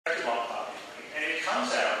it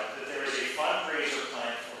comes out that there is a fundraiser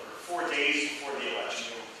planned for 4 days before the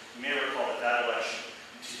election. You may recall that election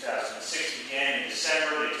in 2006 began in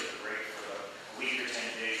December. They took a break for a week or 10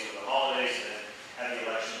 days over the holidays and then had the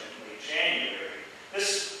election in late January.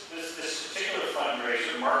 This particular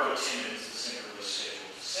fundraiser, Margot Timmons, the singer, was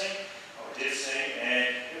scheduled to sing, or did sing,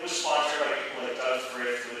 and it was sponsored by people like Doug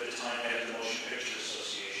Frith, who at the time headed the Motion Picture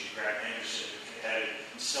Association, Grant Henderson, who headed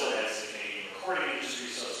and still heads the Canadian Recording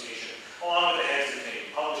Industry Association, along with the heads of the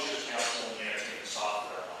Canadian Publishers Council and the Entertainment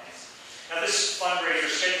Software Alliance. Now, this fundraiser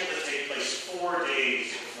is scheduled to take place 4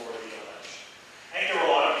 days before the election. I think there were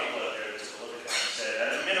a lot of people out there that took a look at that and said, at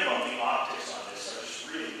a minimum, the optics on this are just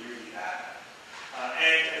really, really bad.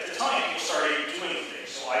 And at the time, people started doing things,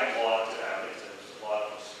 so I blogged about it. There was a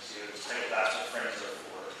blog post here that was titled, "That's What Friends Are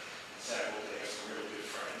For." And several days, some really good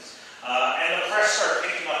friends. And the press started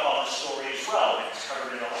picking up on the story as well. It's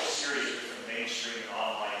covered in a whole series of different mainstream and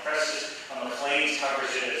online presses. Maclean's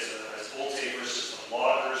covers it as Bolte versus the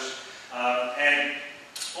bloggers. And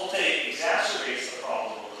Bolte exacerbates the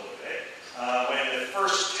problem a little bit when the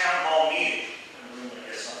first town hall meeting, in a room, I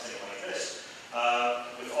guess something like this,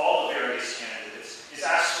 with all the various candidates, is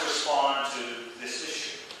asked to respond to this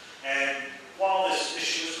issue. And while this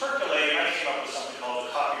issue was percolating, I came up with something called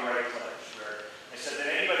the copyright pledge, where I said that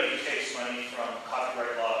anybody who takes money from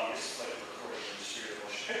copyright lobbyists, like the recording industry or the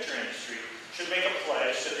motion picture industry, should make a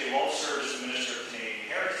pledge that they won't serve as the Minister of Canadian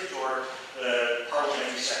Heritage or the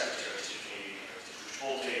Parliamentary Secretary to Canadian Heritage, which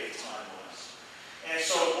Bolte at the time was. And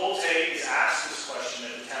so Bolte is asked this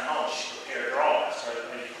question at the town hall. She prepared, they're all asked, are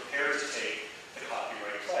you prepared to take the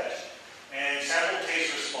copyright pledge? And Sam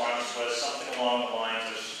Bolte's response was something along the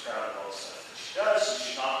lines of she's proud of all the stuff that she does, and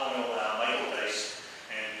she's not going to allow Michael Geist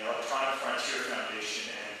and the Electronic Frontier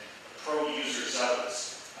Foundation and the pro-user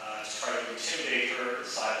zealots to try to intimidate her and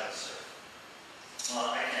silence her.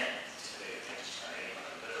 I can't intimidate her, I can't just try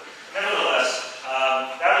anybody. But nevertheless,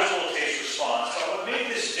 that was Bolte's response. But what made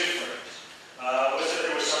this different was that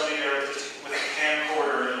there was somebody there with a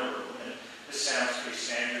camcorder in the room, and this sounds pretty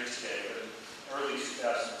standard today, but in early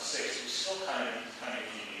 2006, it was still kind of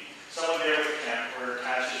unique. Someone there with a camcorder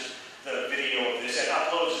catches the video of this and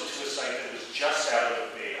uploads it to a site that was just out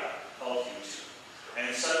of beta called YouTube.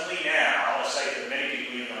 And suddenly now, a site that many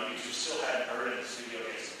people even on YouTube still hadn't heard, and this video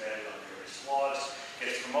gets embedded on various blogs,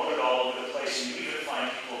 gets promoted all over the place, and you even find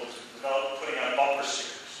people putting out bumper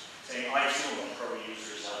stickers saying, "I too am a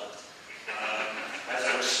pro-user zealot," as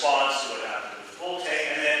a response to what happened with Bolte.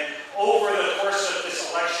 And then over the course of this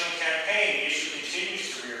election campaign, the issue continues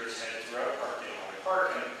to rear its head throughout Parkdale High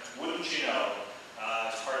Park, and wouldn't you know,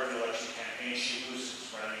 as part of the election campaign, she loses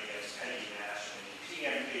running against Peggy Nash, an NDP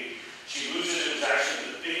MP. She loses. It was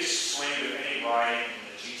actually the biggest swing of any riding in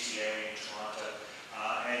the GTA in Toronto.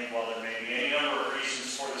 And while there may be any number of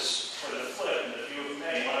reasons for the flip, and the view of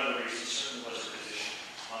many, one of the reasons certainly was her position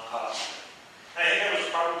on copyright. And I think that was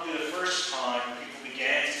probably the first time people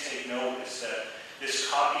began to take notice that this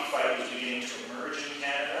copy fight was beginning to emerge in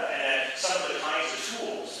Canada, and that some of the kinds of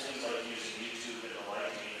tools, things like using YouTube and the like,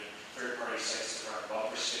 and even third-party sites that run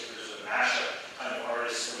bumper stickers or mashup kind of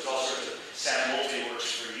artists. There was all sorts of "Sam Bolte works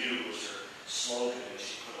for you" was her slogan that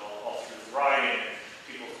she put all through the riding.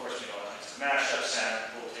 People, of course, made all kinds of mashups. Sam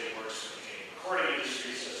Bolte works for the Canadian Recording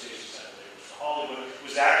Industry Association. Sam Bolte works for Hollywood. It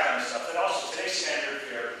was that kind of stuff that also today's standard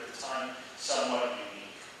fare at the time somewhat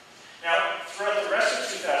unique. Now, throughout the rest of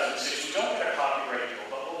 2006, we don't get a copyright bill,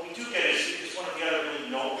 but what we do get is one of the other really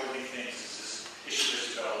noteworthy things is this issue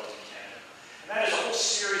that's developed in Canada. And that is a whole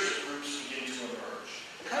series of groups begin to emerge.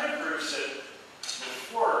 The kind of groups that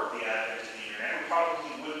before the advent of the internet we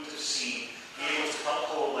probably wouldn't have seen be able to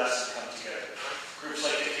coalesce and come together. Groups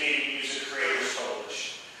like the Canadian Music Creators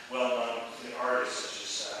Coalition, well-known artists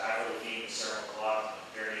such as Avril Lavigne and Sarah McLachlan,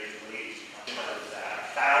 Bare Naked Ladies become part of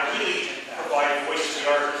that. That really provide voice to the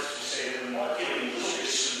artists to say that they're not giving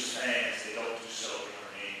illustrious suits fans, they don't do so in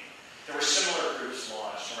our name. There were similar groups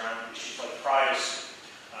launched around issues like privacy,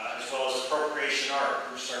 as well as appropriation art,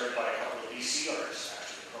 groups started by a couple of BC artists,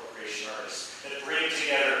 actually, appropriation artists, that bring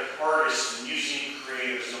together artists and museum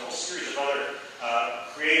creators and a whole series of other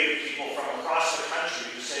creative people from across the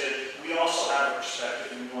country who say that we also have a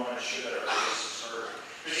perspective and we want to ensure that our voice is heard.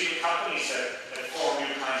 There's even companies that form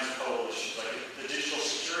new kinds of coalitions, like the Digital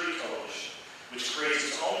Security Coalition, which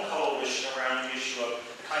creates its own coalition around the issue of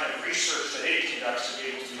the kind of research that it conducts to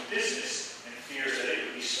be able to do business and fears that it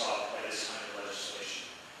would be stopped by this kind of legislation.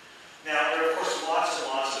 Now, there are, of course, lots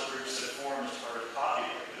and lots of groups that form as part of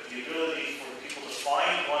copyright, but the ability for people to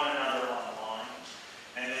find one another online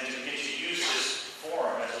and then to begin to use this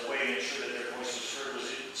forum as a way to ensure that their voice was heard was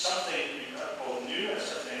something both new and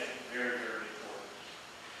something very, very important.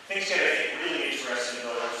 Things get, I think, really interesting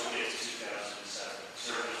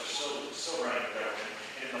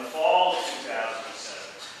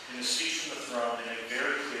throne, they make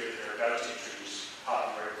very clear that they're about to introduce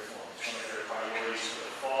copyright reform. It's one of their priorities for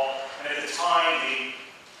the fall. And at the time,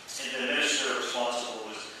 the minister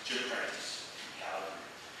responsible was Jim Prentice from Calgary.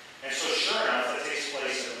 And so sure enough, that takes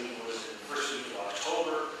place, I believe it was in the first week of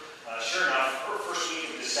October. Sure enough, first week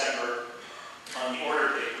of December, on the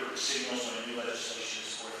order paper, which signals when a new legislation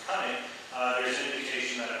is forthcoming, there's an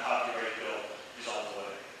indication that a copyright bill is on the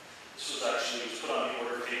way. This was put on the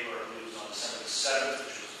order paper, I believe it was on December the 7th,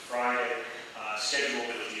 which was a Friday, scheduled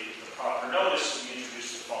with the proper notice to be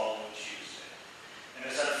introduced the following Tuesday. And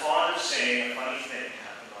as I'm fond of saying, a funny thing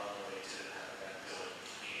happened on the way to having that bill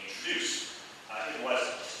being introduced. It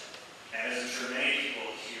wasn't. And as I'm sure many people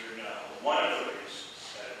here know, one of the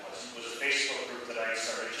reasons that it wasn't was a Facebook group that I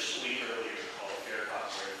started just a week earlier called Fair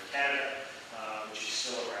Copyright for Canada, which is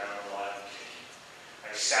still around alive and kicking.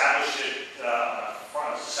 I established it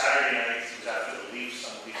on a Saturday night. It was after the Leafs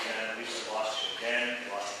on the weekend. The Leafs had lost it again. They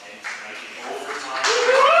lost again tonight in overtime.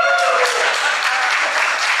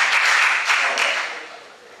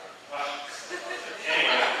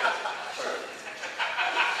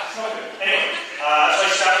 So I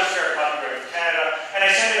established Fair Copyright for Canada, and I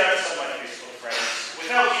sent it out to some of my Facebook friends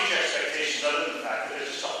without huge expectations other than the fact that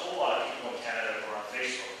there's just a whole lot of people in Canada who are on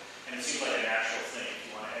Facebook, and it seems like a natural thing if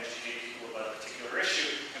you want to educate people about a particular issue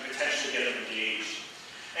and potentially get them engaged.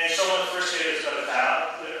 And so on the first day, there's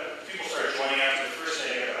about 1,000, people started joining after the first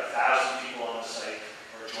day. I got about 1,000 people on the site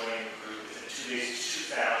who are joining the group. Within 2 days,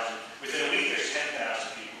 it's 2,000. Within a week, there's 10,000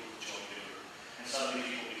 people who join the group. And suddenly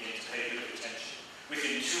people begin to pay good attention.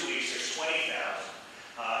 Within 2 weeks, there's 20,000.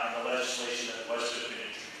 And the legislation that was to have been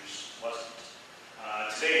introduced wasn't.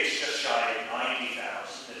 Today, it's just shy of 90,000.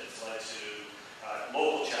 And it's led to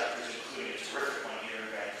local chapters, including a terrific one here in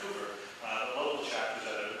Vancouver, local chapters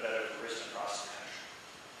that have arisen across the country.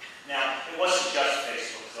 Now, it wasn't just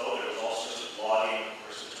Facebook, though. There was all sorts of blogging, of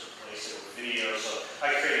course, that took place. There were videos. So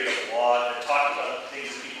I created a blog that talked about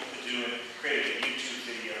things that people could do and created a YouTube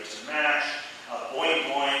video to match.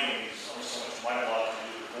 Boing Boing, and there's only so much my blog can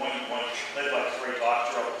do, but Boing Boing, led by Cory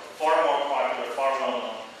Doctorow, far more popular, far well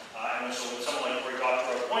known. And so when someone like Cory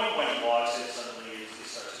Doctorow, Boing Boing blogs it, suddenly it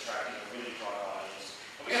starts attracting a really broad audience.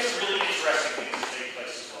 And we got some really interesting things that take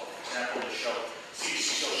place as well. For example, the show,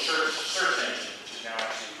 CBC show Search Engine, which is now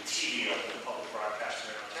actually the TV of the public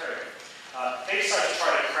broadcaster in Ontario. They decided to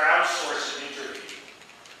try to crowdsource an interview.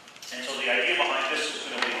 And so the idea behind this was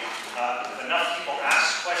going to be if enough people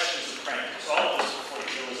ask questions of Prentice, all of this before the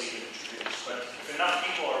bill is even introduced, but if enough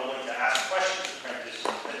people are willing to ask questions of Prentice,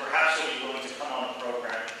 then perhaps they'll be willing to come on the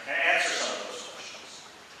program and answer some of those questions.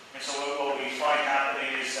 And so what we find happening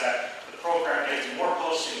is that the program gets more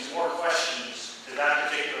postings, more questions to that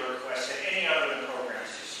particular request than any other in the program's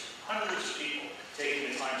history. Hundreds of people taking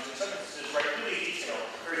the time to, in some instances, write really detailed,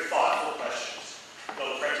 very thoughtful questions,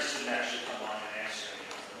 though Prentice didn't actually come on and answer any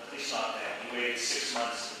of them, at least not then. He waited 6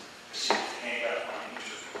 months and proceeded to hang out on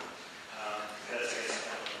YouTube. That's, I guess,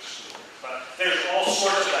 kind of another story. But there's all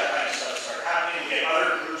sorts of that kind of stuff start happening. We get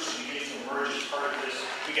other groups who begin to emerge as part of this.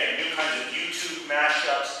 We get new kinds of YouTube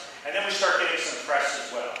mashups. And then we start getting some press as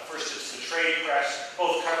well. First, it's the trade press,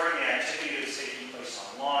 both covering the activity that's taking place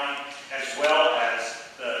online, as well as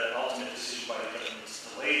the ultimate decision by the government's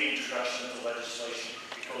delayed introduction of the legislation.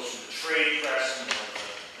 It goes from the trade press and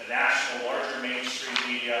the national, larger mainstream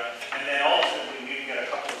media, and then ultimately we get a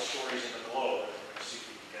couple of stories in the Globe. We're going to see if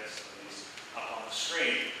we can get some of these up on the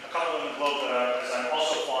screen. A couple in the Globe that, as I'm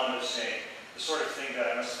also fond of saying, the sort of thing that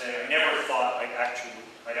I must say I never thought I'd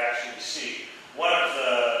actually see. One of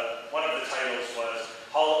the titles was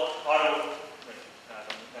Ottawa.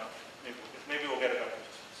 Maybe we'll get it up.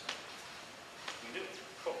 We do.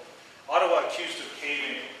 Cool. Ottawa accused of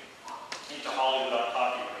caving into Hollywood on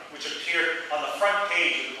copyright, which appeared on the front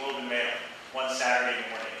page of the Globe and Mail one Saturday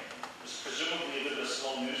morning. It was presumably a bit of a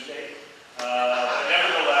slow news day, but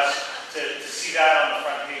nevertheless, to see that on the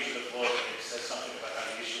front page of the Globe, it says something about how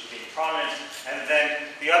the issue came prominent. And then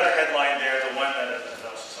the other headline there, the one that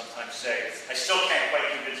I'll sometimes say, I still can't quite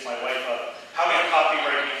convince my wife of how did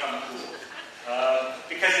copyright become cool?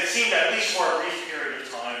 Because it seemed at least for a brief period of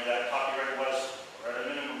time that copyright was, or at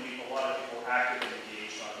a minimum, a lot of people were actively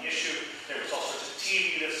engaged on the issue. There was all sorts of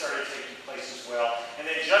TV that started taking place as well. And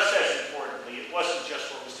then just as importantly, it wasn't just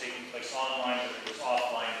what was taking place online, but it was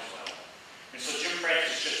offline as well. And so Jim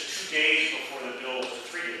Prentice, just 2 days before the bill,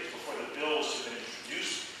 3 days before the bill was been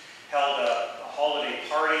introduced, held a holiday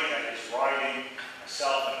party at his riding.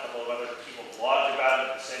 Myself and a couple of other people blogged about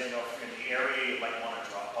it and said, if you're in the area, you might want to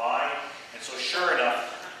drop by. And so sure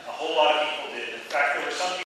enough, a whole lot of people did. In fact,